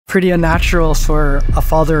pretty unnatural for a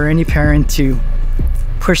father or any parent to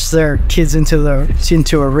push their kids into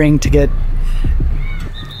a ring to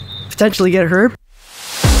potentially get hurt.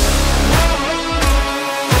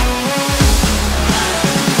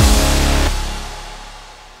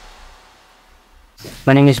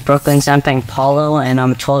 My name is Brooklyn Sampang Paulo, and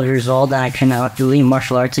I'm 12 years old, and I train at the Elite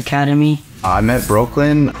Martial Arts Academy. I met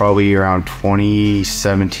Brooklyn probably around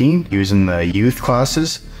 2017. He was in the youth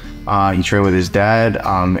classes. He trained with his dad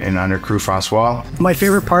and under Crew Francois. My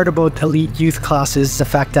favorite part about elite youth classes is the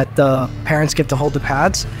fact that the parents get to hold the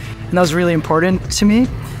pads. And that was really important to me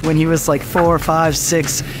when he was like 4, 5,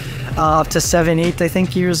 6, up to 7, 8, I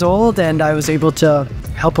think, years old. And I was able to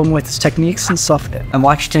help him with his techniques and stuff. I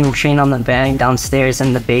watched him train on the bag downstairs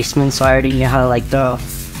in the basement, so I already knew how to like throw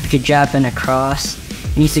a jab and a cross.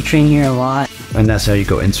 He used to train here a lot. And that's how you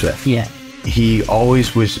got into it? Yeah. He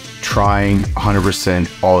always was trying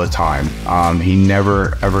 100% all the time. He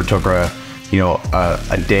never ever took a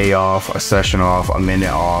day off, a session off, a minute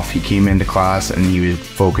off. He came into class and he was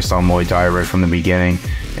focused on Muay Thai right from the beginning,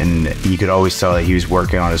 and you could always tell that he was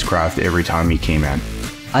working on his craft every time he came in.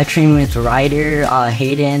 I train with Ryder,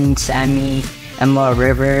 Hayden, Sammy, Emma,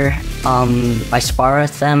 River. I spar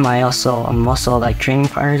with them. I'm also like training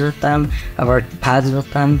partners with them. I work pads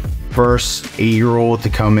with them. First 8-year-old to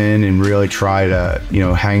come in and really try to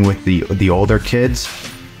hang with the older kids.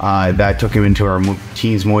 That took him into our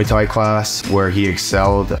teens Muay Thai class where he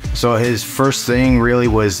excelled. So his first thing really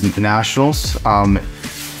was nationals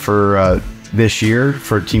for this year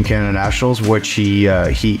for Team Canada Nationals, which he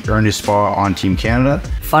earned his spot on Team Canada.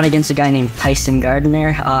 Fought against a guy named Tyson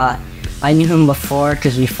Gardner. I knew him before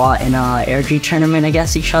because we fought in an air tournament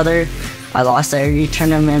against each other. I lost the air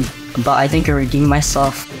tournament, but I think I redeemed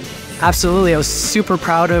myself. Absolutely, I was super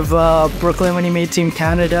proud of Brooklyn when he made Team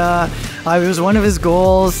Canada. It was one of his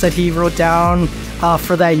goals that he wrote down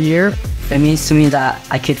for that year. It means to me that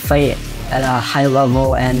I could fight at a high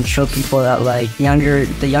level and show people that like the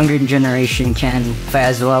younger generation can fight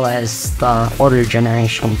as well as the older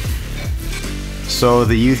generation. So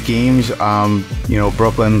the youth games,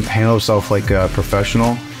 Brooklyn handled himself like a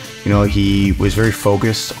professional. He was very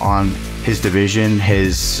focused on his division,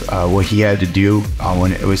 what he had to do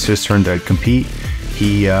when it was his turn to compete.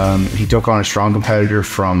 He took on a strong competitor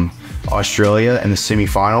from Australia in the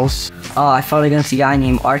semifinals. I fought against a guy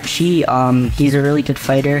named Archie. He's a really good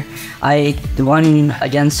fighter. I won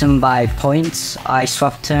against him by points. I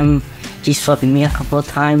swept him. He swept me a couple of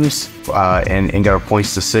times. And got a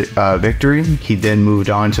points to victory. He then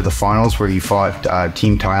moved on to the finals where he fought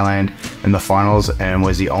Team Thailand in the finals and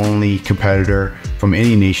was the only competitor from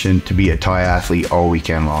any nation to be a Thai athlete all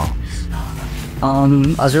weekend long.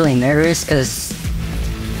 I was really nervous because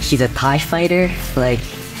he's a Thai fighter. Like,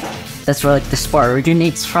 that's where like the sport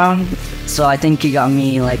originates from. So I think he got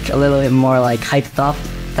me like a little bit more like hyped up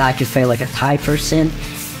that I could fight like a Thai person,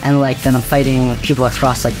 and like then I'm fighting people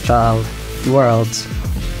across like the world.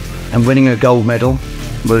 And winning a gold medal,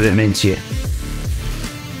 what did it mean to you?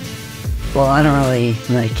 Well, I don't really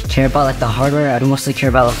like care about like the hardware. I mostly care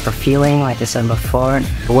about like the feeling, like I said before.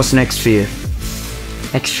 But what's next for you?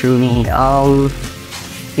 Next for me,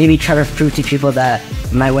 maybe try to prove to people that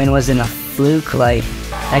my win wasn't a fluke. Like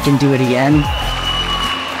I can do it again.